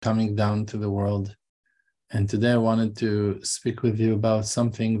coming down to the world. And today I wanted to speak with you about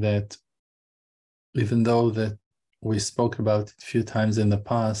something that, even though that we spoke about it a few times in the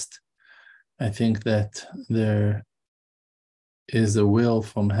past, I think that there is a will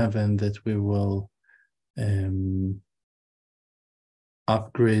from heaven that we will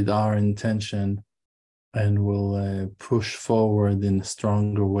upgrade our intention and will push forward in a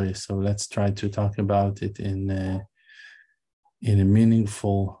stronger way. So let's try to talk about it in a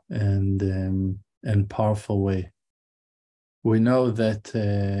meaningful and powerful way. We know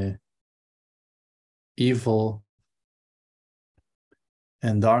that evil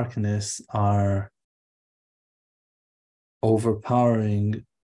and darkness are overpowering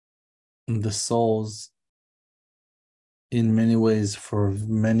the souls in many ways for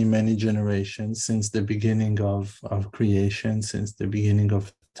many, many generations, since the beginning of creation, since the beginning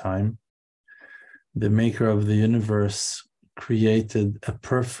of time. The maker of the universe created a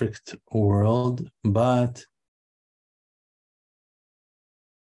perfect world, but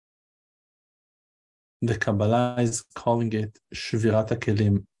the Kabbalah is calling it Shvirat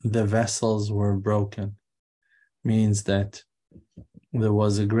HaKelim. The vessels were broken. Means that there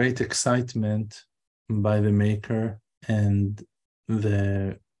was a great excitement by the maker and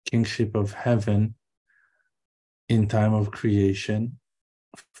the kingship of heaven in time of creation,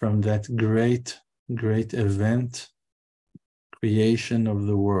 from that great event, creation of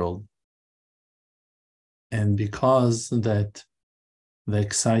the world. And because that the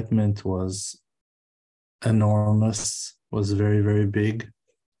excitement was enormous, was very, very big,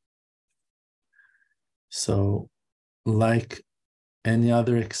 so like any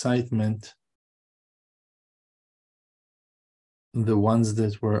other excitement, the ones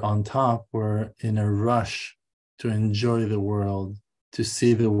that were on top were in a rush to enjoy the world, to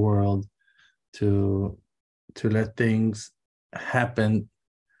see the world, to let things happen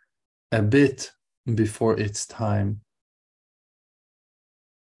a bit before its time.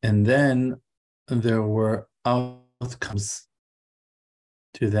 And then there were outcomes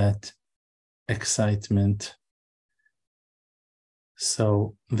to that excitement.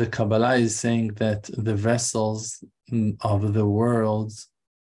 So the Kabbalah is saying that the vessels of the world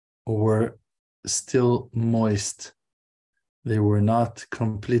were still moist. They were not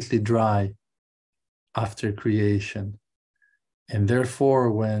completely dry after creation. And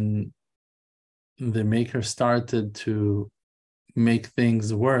therefore, when the Maker started to make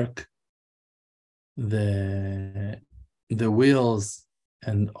things work, the wheels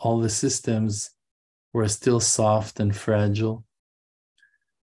and all the systems were still soft and fragile.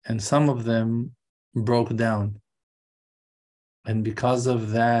 And some of them broke down. And because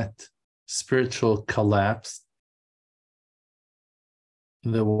of that spiritual collapse,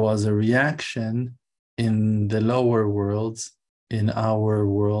 there was a reaction in the lower worlds, in our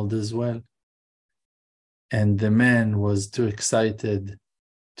world as well. And the man was too excited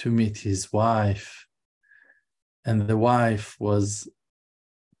to meet his wife, and the wife was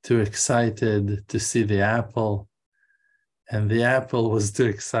too excited to see the apple, and the apple was too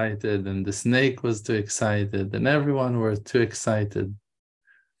excited, and the snake was too excited, and everyone were too excited.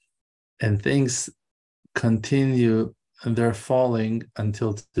 And things continue, and they're falling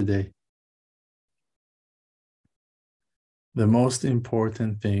until today. The most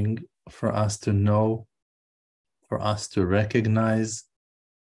important thing for us to know, for us to recognize,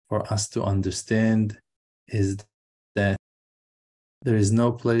 for us to understand is that there is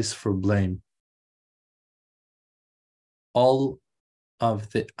no place for blame. All of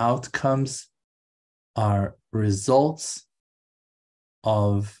the outcomes are results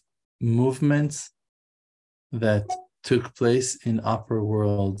of movements that took place in upper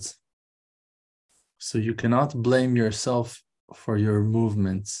worlds. So you cannot blame yourself for your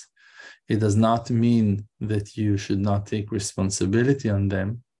movements. It does not mean that you should not take responsibility on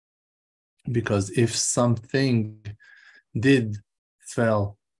them, because if something did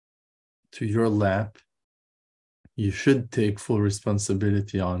fell to your lap, you should take full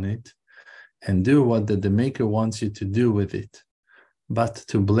responsibility on it and do what the Maker wants you to do with it. But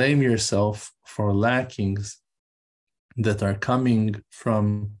to blame yourself for lackings that are coming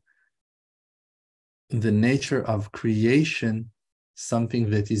from the nature of creation, something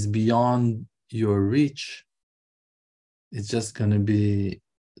that is beyond your reach, it's just going to be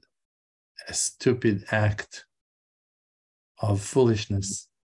a stupid act of foolishness.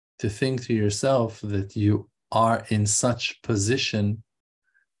 To think to yourself that you are in such position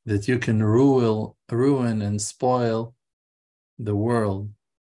that you can ruin and spoil the world.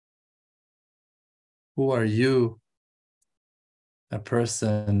 Who are you, a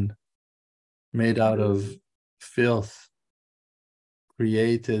person made out of filth,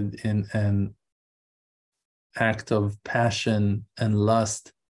 created in an act of passion and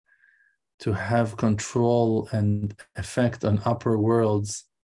lust to have control and effect on upper worlds,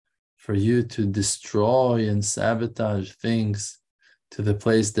 for you to destroy and sabotage things to the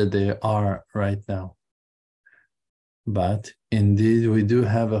place that they are right now. But indeed, we do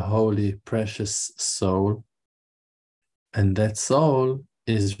have a holy, precious soul, and that soul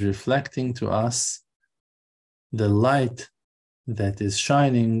is reflecting to us the light that is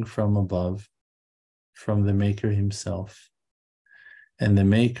shining from above, from the Maker himself. And the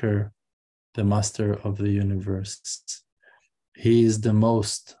Maker, the Master of the universe, he is the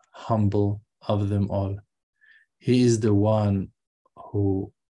most humble of them all. He is the one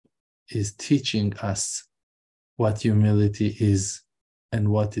who is teaching us what humility is and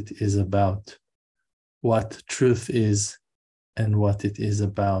what it is about, what truth is and what it is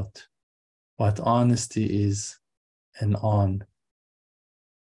about, what honesty is and on.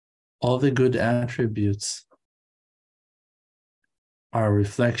 All the good attributes are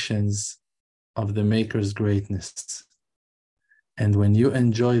reflections of the Maker's greatness. And when you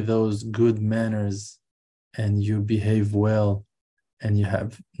enjoy those good manners and you behave well and you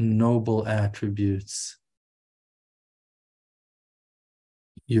have noble attributes,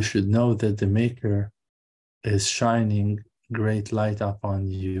 you should know that the Maker is shining great light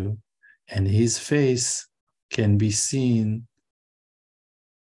upon you, and his face can be seen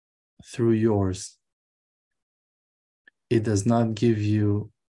through yours. It does not give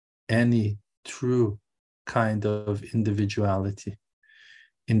you any true kind of individuality.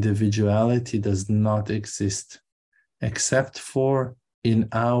 Individuality does not exist except for in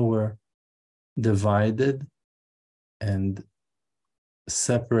our divided and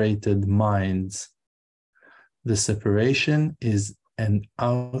separated minds. The separation is an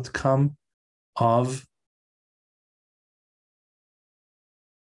outcome of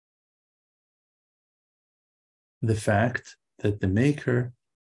the fact that the Maker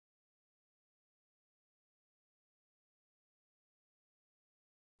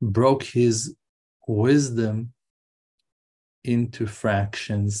broke his wisdom into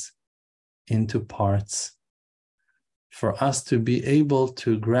fractions, into parts, for us to be able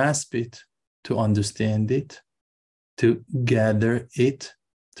to grasp it, to understand it, to gather it,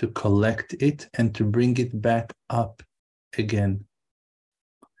 to collect it, and to bring it back up again.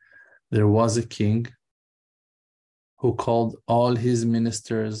 There was a king who called all his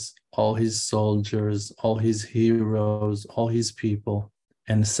ministers, all his soldiers, all his heroes, all his people,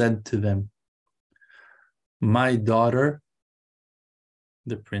 and said to them, "My daughter,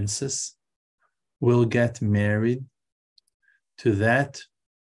 the princess, will get married to that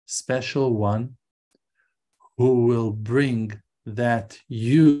special one who will bring that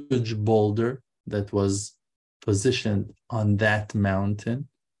huge boulder that was positioned on that mountain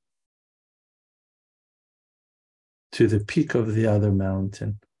to the peak of the other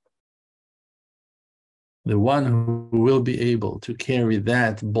mountain. The one who will be able to carry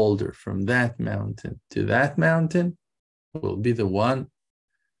that boulder from that mountain to that mountain will be the one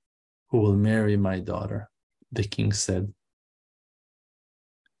who will marry my daughter," the king said.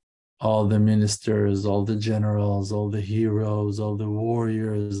 All the ministers, all the generals, all the heroes, all the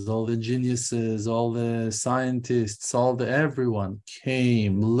warriors, all the geniuses, all the scientists, everyone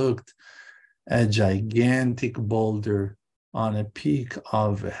came, looked at a gigantic boulder on a peak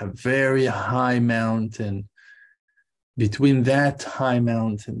of a very high mountain. Between that high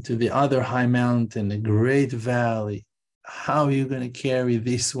mountain to the other high mountain, a great valley. How are you going to carry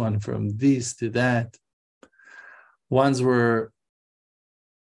this one from this to that? Ones were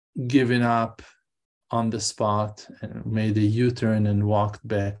given up on the spot and made a U-turn and walked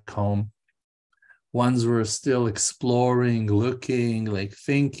back home. Ones were still exploring, looking, like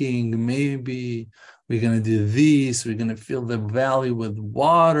thinking, maybe we're going to do this, we're going to fill the valley with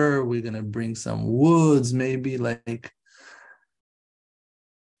water, we're going to bring some woods, maybe like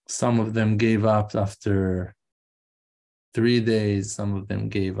some of them gave up after 3 days, some of them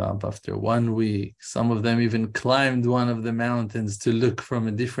gave up after 1 week, some of them even climbed one of the mountains to look from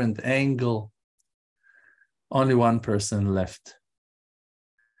a different angle. Only one person left.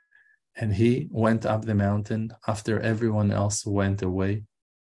 And he went up the mountain after everyone else went away,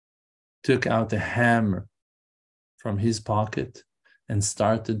 took out a hammer from his pocket and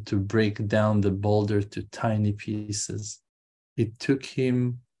started to break down the boulder to tiny pieces. It took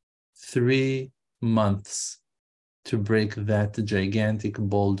him 3 months to break that gigantic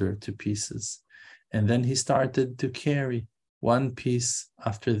boulder to pieces. And then he started to carry one piece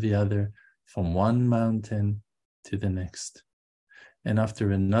after the other from one mountain to the next. And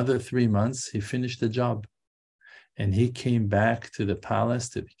after another 3 months, he finished the job. And he came back to the palace,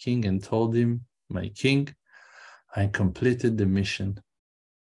 to the king, and told him, my king, I completed the mission.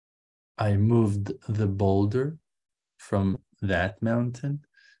 I moved the boulder from that mountain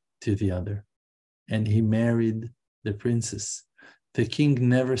to the other. And he married the princess. The king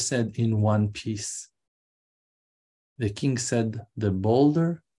never said in one piece. The king said the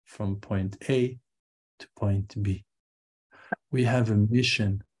boulder from point A to point B. We have a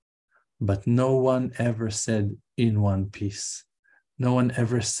mission, but no one ever said in one piece. No one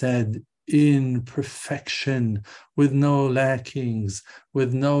ever said in perfection, with no lackings,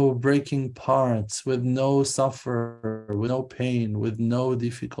 with no breaking parts, with no suffer, with no pain, with no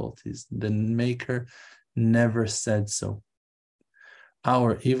difficulties. The Maker never said so.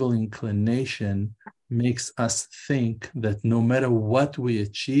 Our evil inclination makes us think that no matter what we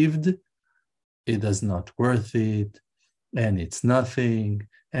achieved, it is not worth it, and it's nothing,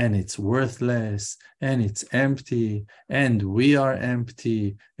 and it's worthless, and it's empty, and we are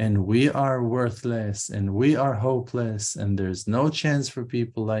empty, and we are worthless, and we are hopeless, and there's no chance for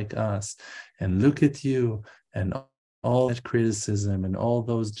people like us. And look at you, and all that criticism, and all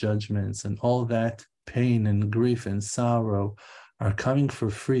those judgments, and all that pain and grief and sorrow are coming for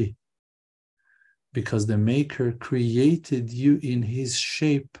free, because the Maker created you in his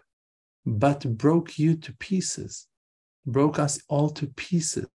shape, but broke you to pieces, broke us all to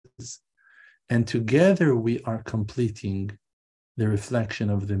pieces. And together we are completing the reflection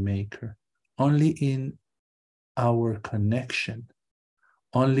of the Maker. Only in our connection,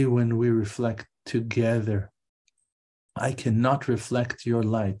 only when we reflect together. I cannot reflect your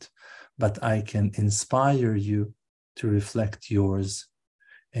light, but I can inspire you to reflect yours.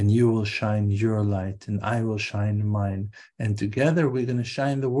 And you will shine your light, and I will shine mine. And together we're going to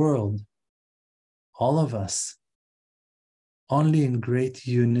shine the world. All of us. Only in great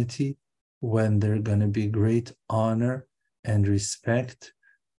unity, when there's going to be great honor and respect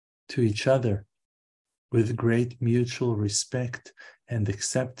to each other, with great mutual respect and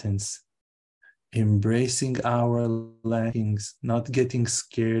acceptance, embracing our lackings, not getting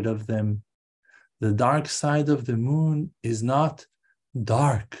scared of them. The dark side of the moon is not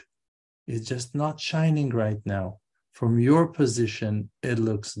dark. It's just not shining right now. From your position, it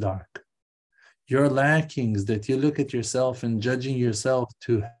looks dark. Your lackings, that you look at yourself and judging yourself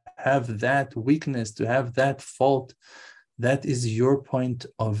to have that weakness, to have that fault, that is your point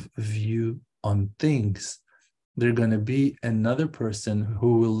of view on things. There's going to be another person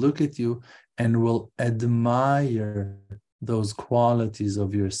who will look at you and will admire those qualities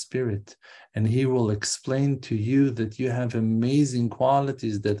of your spirit. And he will explain to you that you have amazing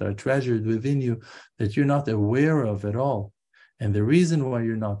qualities that are treasured within you that you're not aware of at all. And the reason why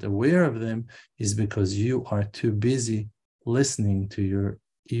you're not aware of them is because you are too busy listening to your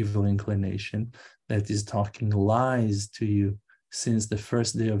evil inclination that is talking lies to you since the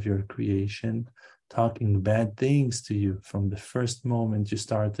first day of your creation, talking bad things to you from the first moment you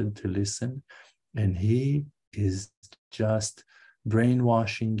started to listen. And he is just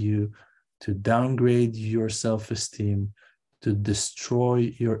brainwashing you to downgrade your self-esteem, to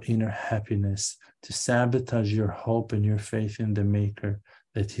destroy your inner happiness, to sabotage your hope and your faith in the Maker,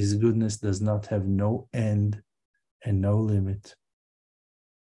 that his goodness does not have no end and no limit.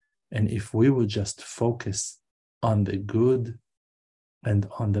 And if we would just focus on the good and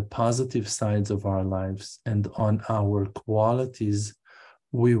on the positive sides of our lives and on our qualities,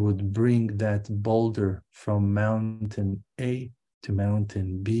 we would bring that boulder from mountain A to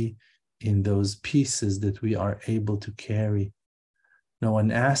mountain B in those pieces that we are able to carry. No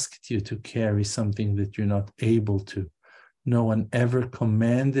one asked you to carry something that you're not able to. No one ever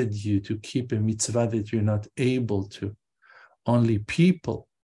commanded you to keep a mitzvah that you're not able to. Only people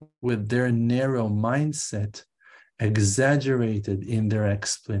with their narrow mindset exaggerated in their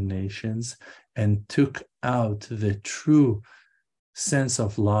explanations and took out the true sense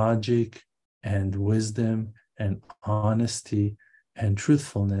of logic and wisdom and honesty and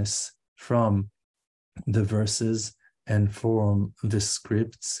truthfulness from the verses and from the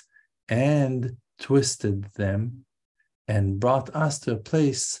scripts, and twisted them and brought us to a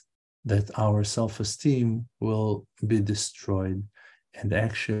place that our self-esteem will be destroyed, and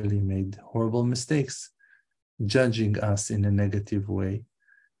actually made horrible mistakes, judging us in a negative way,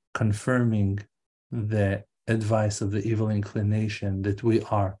 confirming the advice of the evil inclination that we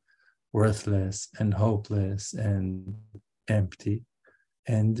are worthless and hopeless and empty,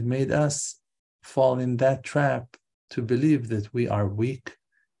 and made us fall in that trap to believe that we are weak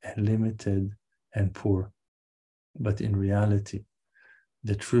and limited and poor. But in reality,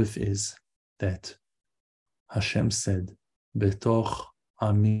 the truth is that Hashem said, Betoch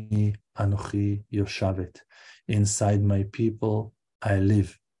Ami Anochi Yoshavet. Inside my people I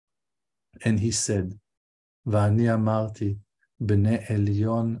live. And he said, Va'ani amarti, Bnei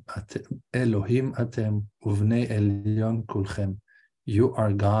Elohim atem, uvnei Elyon kulchem. You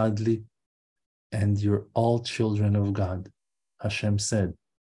are godly, and you're all children of God. Hashem said.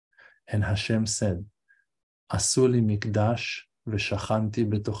 And Hashem said, Asuli mikdash v'shachanti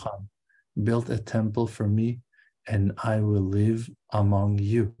betocham. Build a temple for me, and I will live among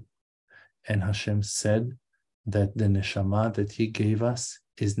you. And Hashem said that the neshama that He gave us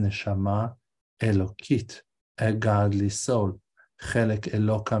is neshama elokit, a godly soul, chelek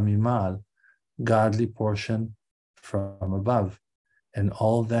eloka mimal, godly portion from above. And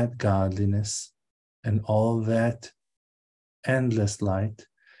all that godliness and all that endless light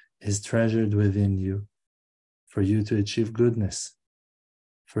is treasured within you for you to achieve goodness,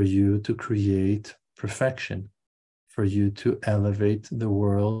 for you to create perfection, for you to elevate the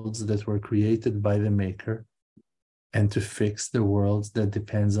worlds that were created by the Maker and to fix the worlds that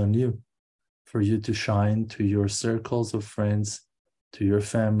depends on you, for you to shine to your circles of friends, to your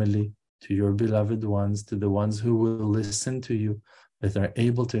family, to your beloved ones, to the ones who will listen to you, that are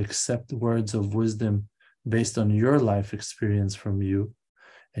able to accept words of wisdom based on your life experience from you.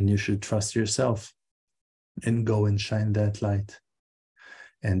 And you should trust yourself and go and shine that light.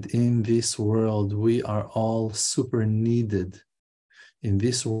 And in this world, we are all super needed. In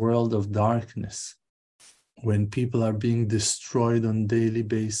this world of darkness, when people are being destroyed on daily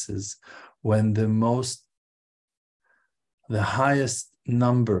basis, when the highest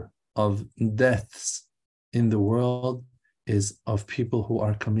number of deaths in the world is of people who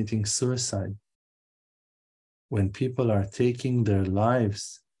are committing suicide. When people are taking their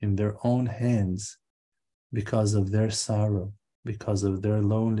lives in their own hands because of their sorrow, because of their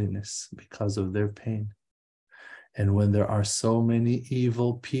loneliness, because of their pain. And when there are so many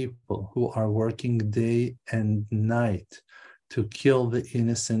evil people who are working day and night to kill the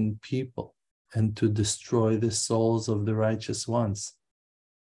innocent people and to destroy the souls of the righteous ones.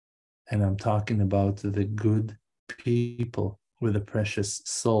 And I'm talking about the good people with the precious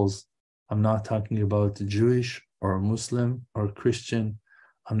souls. I'm not talking about Jewish or Muslim or Christian.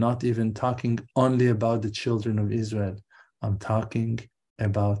 I'm not even talking only about the children of Israel. I'm talking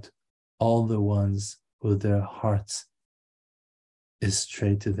about all the ones who their hearts is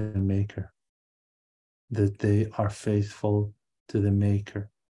straight to the Maker, that they are faithful to the Maker,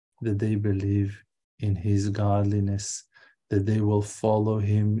 that they believe in His godliness, that they will follow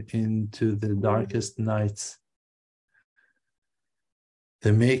Him into the darkest nights.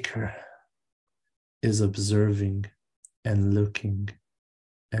 The Maker is observing and looking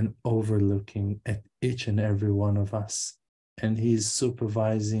and overlooking at each and every one of us. And He's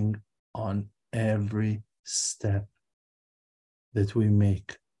supervising on every step that we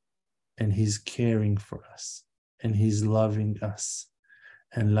make. And He's caring for us. And He's loving us.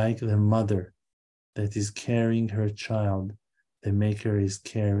 And like the mother that is carrying her child, the Maker is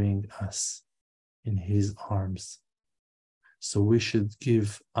carrying us in His arms. So we should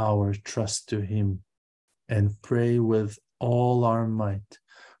give our trust to Him and pray with all our might,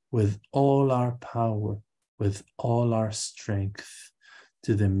 with all our power, with all our strength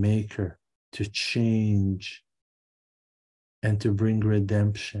to the Maker to change and to bring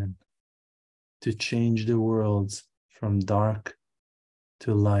redemption, to change the worlds from dark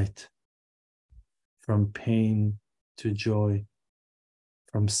to light, from pain to joy,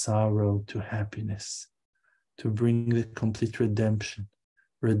 from sorrow to happiness, to bring the complete redemption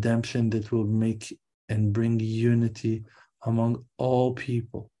that will make and bring unity among all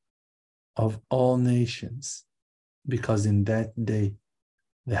people of all nations, because in that day,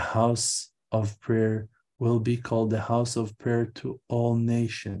 the house of prayer will be called the house of prayer to all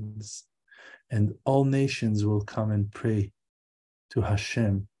nations, and all nations will come and pray to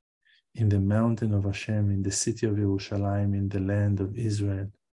Hashem in the mountain of Hashem, in the city of Yerushalayim, in the land of Israel.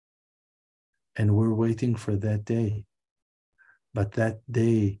 And we're waiting for that day. But that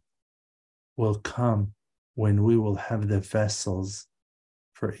day will come when we will have the vessels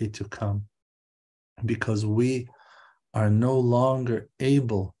for it to come. Because we are no longer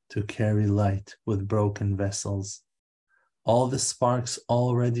able to carry light with broken vessels. All the sparks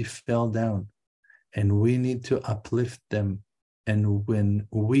already fell down, and we need to uplift them. And when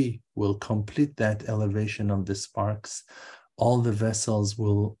we will complete that elevation of the sparks, all the vessels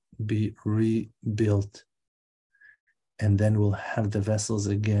will be rebuilt. And then we'll have the vessels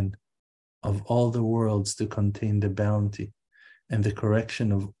again of all the worlds to contain the bounty. And the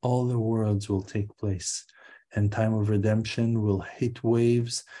correction of all the worlds will take place. And time of redemption will hit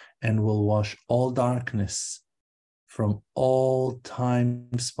waves and will wash all darkness from all time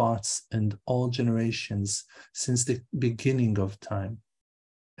spots and all generations since the beginning of time,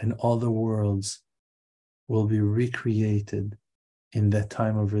 and all the worlds will be recreated in that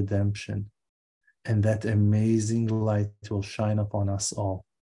time of redemption, and that amazing light will shine upon us all,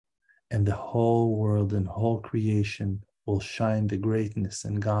 and the whole world and whole creation will shine the greatness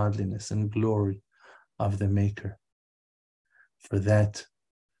and godliness and glory of the Maker. For that,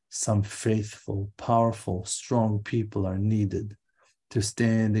 some faithful, powerful, strong people are needed to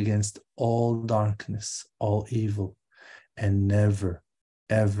stand against all darkness, all evil, and never,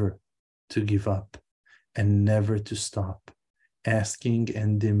 ever to give up, and never to stop, asking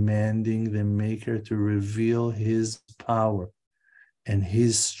and demanding the Maker to reveal his power and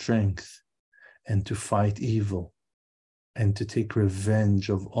his strength, and to fight evil, and to take revenge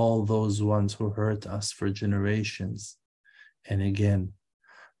of all those ones who hurt us for generations. And again,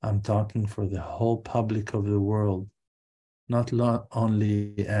 I'm talking for the whole public of the world, not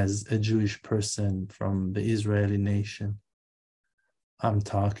only as a Jewish person from the Israeli nation. I'm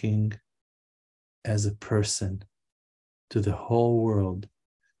talking as a person to the whole world,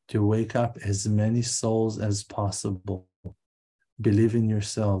 to wake up as many souls as possible. Believe in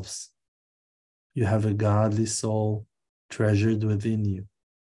yourselves. You have a godly soul treasured within you.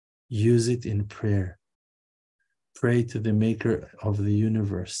 Use it in prayer. Pray to the Maker of the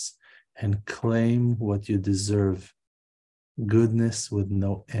universe and claim what you deserve. Goodness with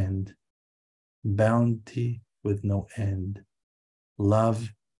no end, bounty with no end,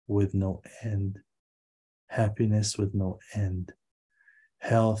 love with no end, happiness with no end,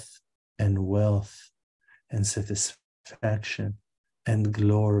 health and wealth and satisfaction and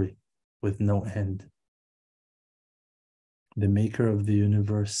glory with no end. The Maker of the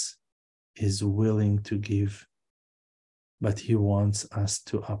universe is willing to give, but he wants us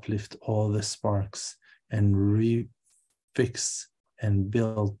to uplift all the sparks and refix and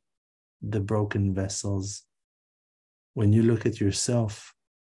build the broken vessels. When you look at yourself,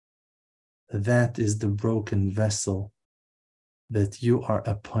 that is the broken vessel that you are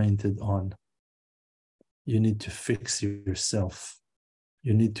appointed on. You need to fix yourself.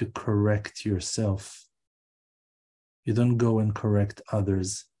 You need to correct yourself. You don't go and correct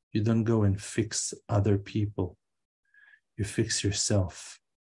others. You don't go and fix other people. You fix yourself.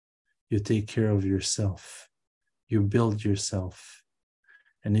 You take care of yourself. You build yourself.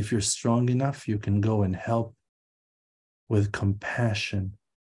 And if you're strong enough, you can go and help with compassion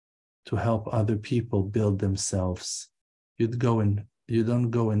to help other people build themselves. You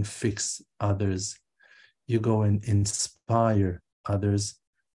don't go and fix others. You go and inspire others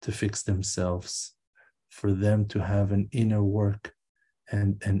to fix themselves, for them to have an inner work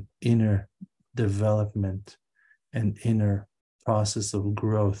and an inner development, an inner process of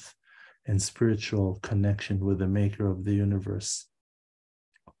growth and spiritual connection with the Maker of the universe.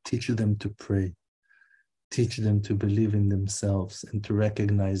 Teach them to pray. Teach them to believe in themselves and to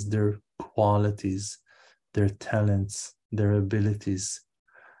recognize their qualities, their talents, their abilities.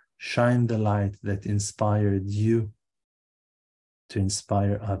 Shine the light that inspired you to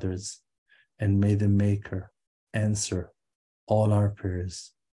inspire others, and may the Maker answer all our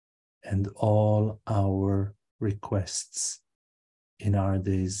prayers and all our requests in our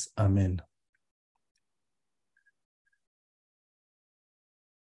days. Amen.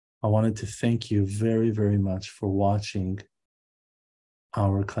 I wanted to thank you very, very much for watching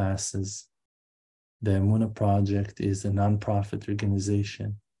our classes. The Emunah Project is a nonprofit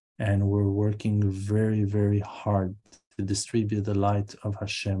organization, and we're working very, very hard to distribute the light of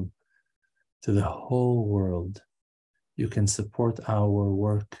Hashem to the whole world. You can support our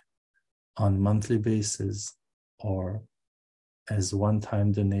work on monthly basis or as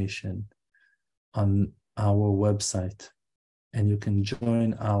one-time donation on our website, and you can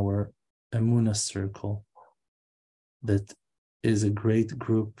join our Emunah Circle. That is a great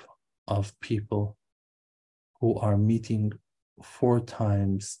group of people who are meeting 4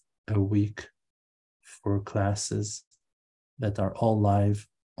 times a week for classes that are all live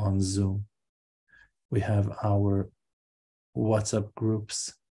on Zoom. We have our WhatsApp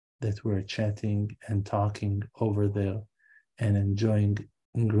groups that we're chatting and talking over there and enjoying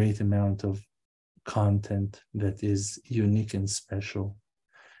a great amount of content that is unique and special.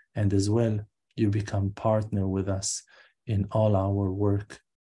 And as well, you become partner with us in all our work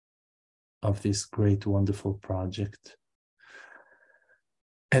of this great, wonderful project.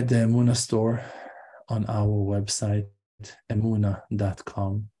 At the Emunah store on our website,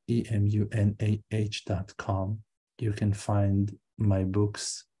 emunah.com, emunah.com, you can find my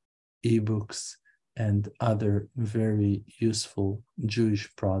books, ebooks, and other very useful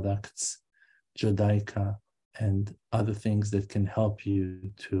Jewish products, Judaica, and other things that can help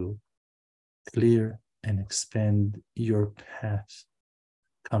you to clear and expand your path,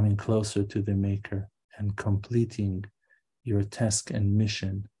 coming closer to the Maker and completing your task and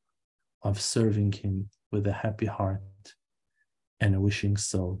mission of serving Him with a happy heart and a wishing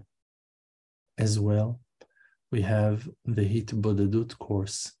soul. As well, we have the Hit Bodedut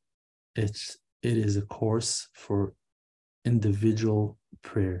course. It is a course for individual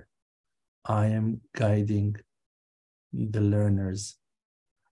prayer. I am guiding the learners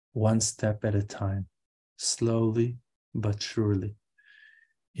one step at a time, slowly but surely,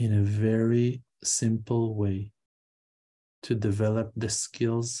 in a very simple way, to develop the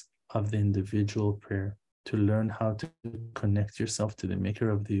skills of the individual prayer, to learn how to connect yourself to the Maker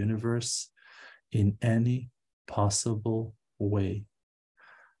of the universe in any possible way.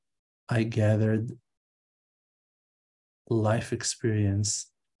 I gathered life experience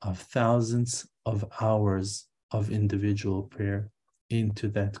of thousands of hours of individual prayer into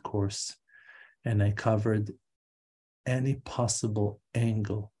that course, and I covered any possible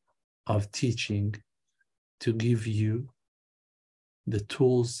angle of teaching to give you the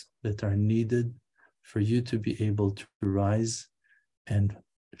tools that are needed for you to be able to rise and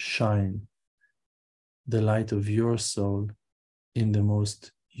shine the light of your soul in the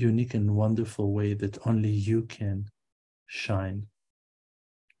most unique and wonderful way that only you can shine.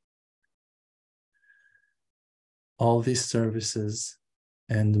 All these services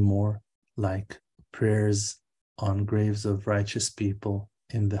and more, like prayers on graves of righteous people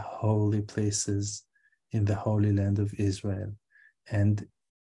in the holy places in the Holy Land of Israel and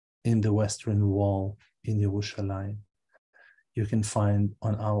in the Western Wall in Yerushalayim, you can find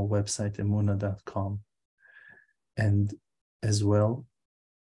on our website emuna.com, and as well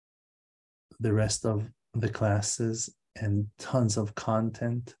the rest of the classes and tons of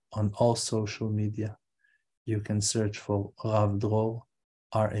content on all social media. You can search for Rav Dror,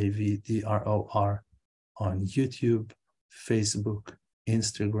 Ravdror, on YouTube, Facebook,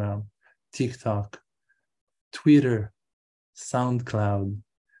 Instagram, TikTok, Twitter, SoundCloud,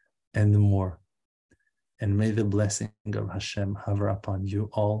 and more. And may the blessing of Hashem hover upon you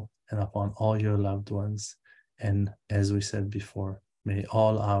all and upon all your loved ones. And as we said before, may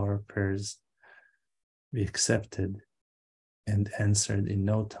all our prayers be accepted and answered in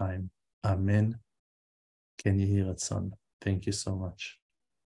no time. Amen. Ken Yehi Ratzon. Thank you so much.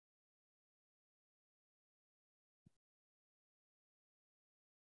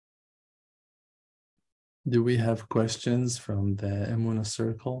 Do we have questions from the Emuna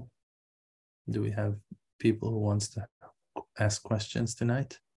Circle? Do we have people who wants to ask questions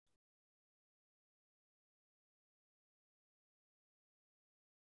tonight?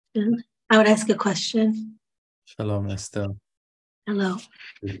 I would ask a question. Shalom, Esther. Hello.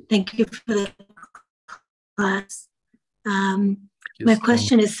 Thank you for the class. My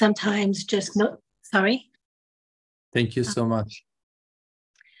question is sometimes just sorry. Thank you so much.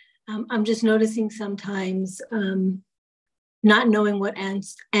 I'm just noticing sometimes not knowing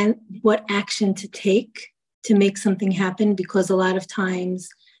what action to take to make something happen, because a lot of times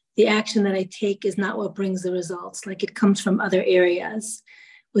the action that I take is not what brings the results. Like it comes from other areas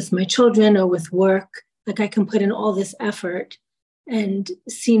with my children or with work. Like I can put in all this effort and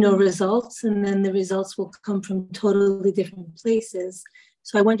see no results, and then the results will come from totally different places.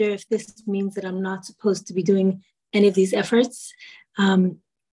 So I wonder if this means that I'm not supposed to be doing any of these efforts.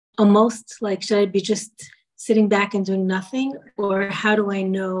 Almost like, should I be just sitting back and doing nothing? Or how do I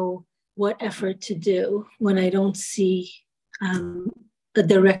know what effort to do when I don't see a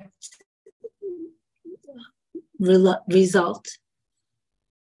direct result?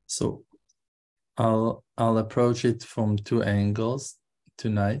 So I'll approach it from two angles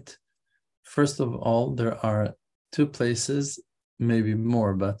tonight. First of all, there are two places, maybe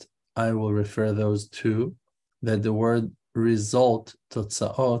more, but I will refer those two, that the word result,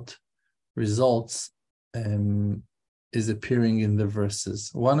 totzaot, results, is appearing in the verses.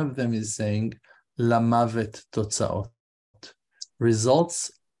 One of them is saying, lamavet totzaot.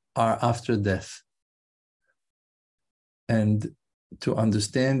 Results are after death. And to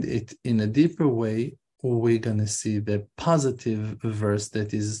understand it in a deeper way, we're going to see the positive verse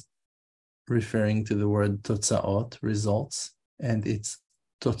that is referring to the word totzaot, results, and it's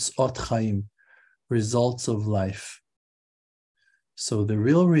totzot chaim, results of life. So the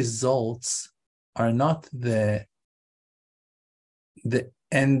real results are not the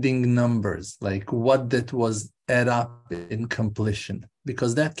ending numbers, like what that was add up in completion,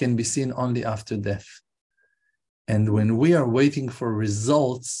 because that can be seen only after death. And when we are waiting for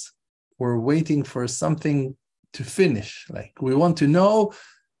results, we're waiting for something to finish. Like we want to know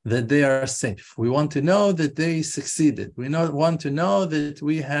that they are safe. We want to know that they succeeded. We want to know that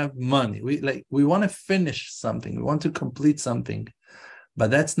we have money. We want to finish something. We want to complete something. But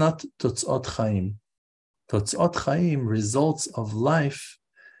that's not totzot chaim. Totzot chaim, results of life,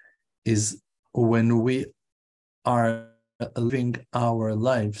 is when we are living our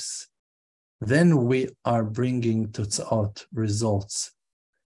lives, then we are bringing totzot, results.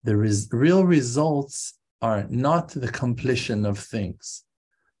 The real results are not the completion of things,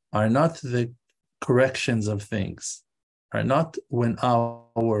 are not the corrections of things, are not when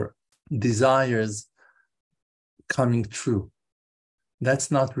our desires coming true.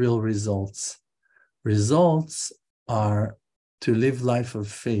 That's not real results. Results are to live life of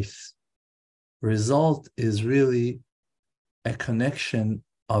faith. Result is really a connection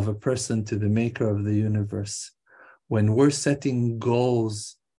of a person to the maker of the universe. When we're setting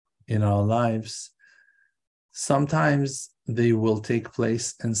goals in our lives, sometimes they will take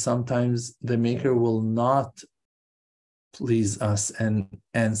place and sometimes the maker will not please us and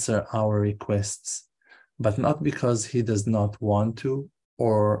answer our requests, but not because he does not want to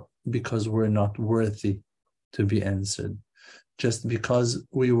or because we're not worthy to be answered, just because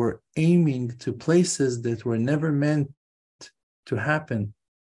we were aiming to places that were never meant to happen,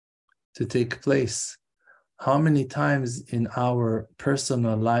 to take place. How many times in our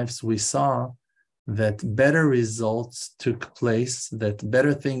personal lives we saw that better results took place, that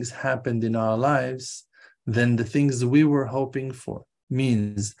better things happened in our lives than the things we were hoping for?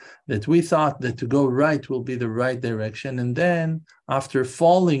 Means that we thought that to go right will be the right direction, and then after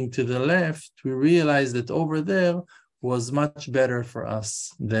falling to the left, we realized that over there was much better for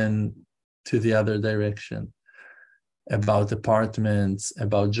us than to the other direction. About apartments,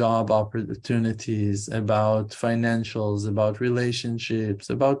 about job opportunities, about financials, about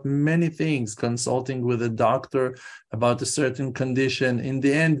relationships, about many things, consulting with a doctor about a certain condition. In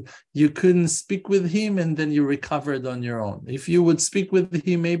the end, you couldn't speak with him and then you recovered on your own. If you would speak with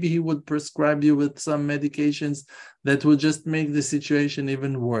him, maybe he would prescribe you with some medications that would just make the situation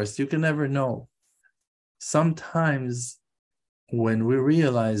even worse. You can never know. Sometimes when we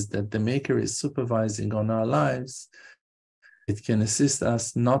realize that the Maker is supervising on our lives, it can assist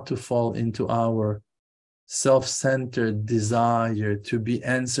us not to fall into our self-centered desire to be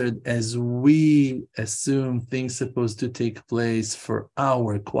answered as we assume things supposed to take place for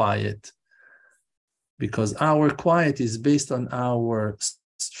our quiet. Because our quiet is based on our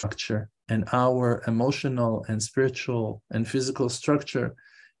structure, and our emotional and spiritual and physical structure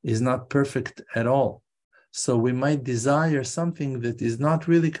is not perfect at all. So we might desire something that is not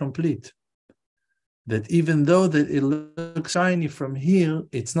really complete. That even though that it looks shiny from here,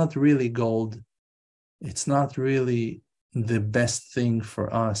 it's not really gold. It's not really the best thing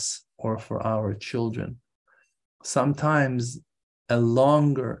for us or for our children. Sometimes a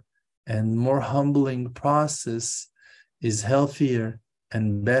longer and more humbling process is healthier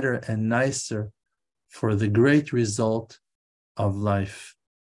and better and nicer for the great result of life.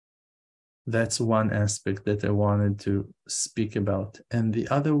 That's one aspect that I wanted to speak about. And the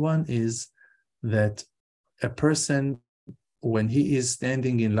other one is that a person, when he is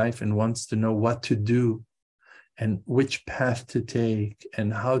standing in life and wants to know what to do and which path to take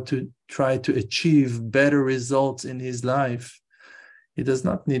and how to try to achieve better results in his life, he does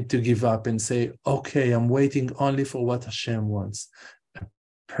not need to give up and say, okay, I'm waiting only for what Hashem wants. A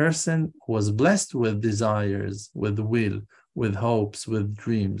person was blessed with desires, with will, with hopes, with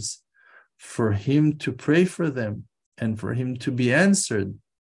dreams, for him to pray for them and for him to be answered.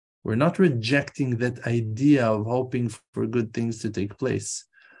 We're not rejecting that idea of hoping for good things to take place.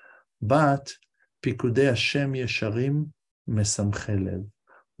 But Pikudei Hashem Yesharim Mesamchei Lev.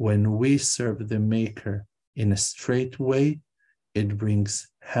 When we serve the Maker in a straight way, it brings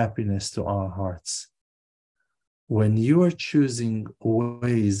happiness to our hearts. When you are choosing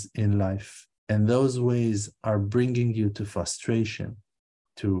ways in life, and those ways are bringing you to frustration,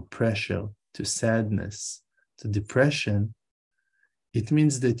 to pressure, to sadness, to depression, it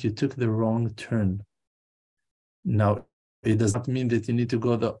means that you took the wrong turn. Now, it does not mean that you need to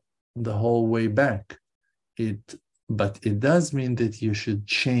go the whole way back. But it does mean that you should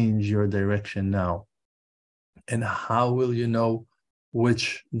change your direction now. And how will you know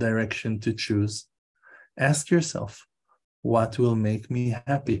which direction to choose? Ask yourself, what will make me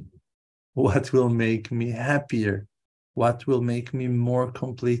happy? What will make me happier? What will make me more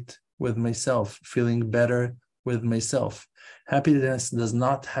complete with myself, feeling better with myself? Happiness does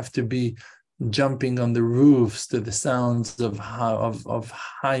not have to be jumping on the roofs to the sounds of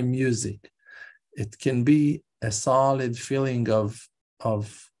high music. It can be a solid feeling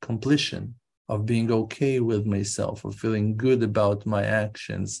of completion, of being okay with myself, of feeling good about my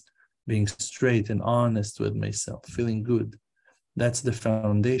actions, being straight and honest with myself, feeling good. That's the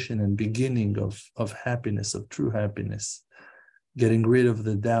foundation and beginning of happiness, of true happiness, getting rid of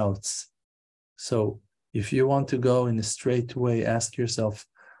the doubts. So if you want to go in a straight way, ask yourself,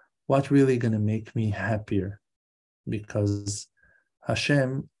 what's really going to make me happier? Because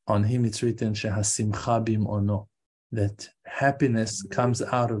Hashem, on him it's written, Shehasimcha bim'ono, that happiness comes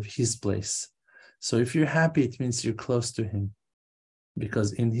out of his place. So if you're happy, it means you're close to him,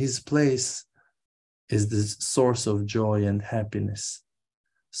 because in his place is the source of joy and happiness.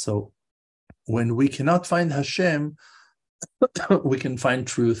 So when we cannot find Hashem, we can find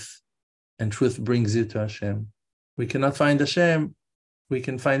truth, and truth brings you to Hashem. We cannot find Hashem, we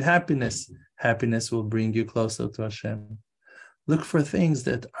can find happiness. Happiness will bring you closer to Hashem. Look for things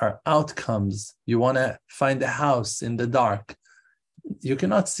that are outcomes. You want to find a house in the dark. You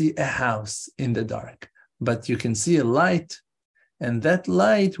cannot see a house in the dark, but you can see a light, and that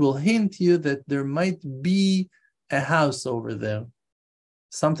light will hint you that there might be a house over there.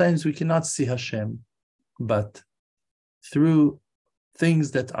 Sometimes we cannot see Hashem, but through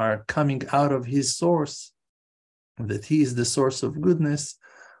things that are coming out of his source, that he is the source of goodness,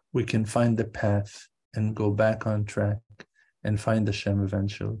 we can find the path and go back on track and find Hashem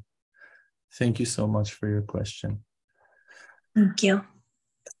eventually. Thank you so much for your question. Thank you.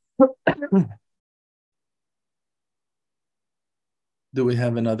 Do we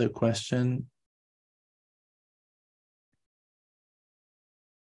have another question?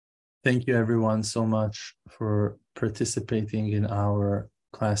 Thank you everyone so much for participating in our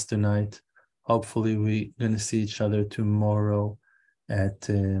class tonight. Hopefully we're going to see each other tomorrow at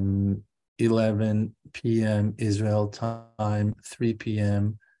 11 p.m. Israel time, 3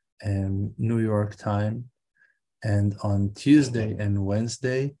 p.m. New York time, and on Tuesday and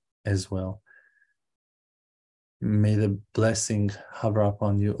Wednesday as well. May the blessing hover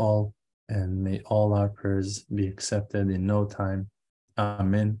upon you all, and may all our prayers be accepted in no time.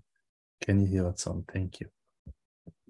 Amen. Can you heal it some? Thank you.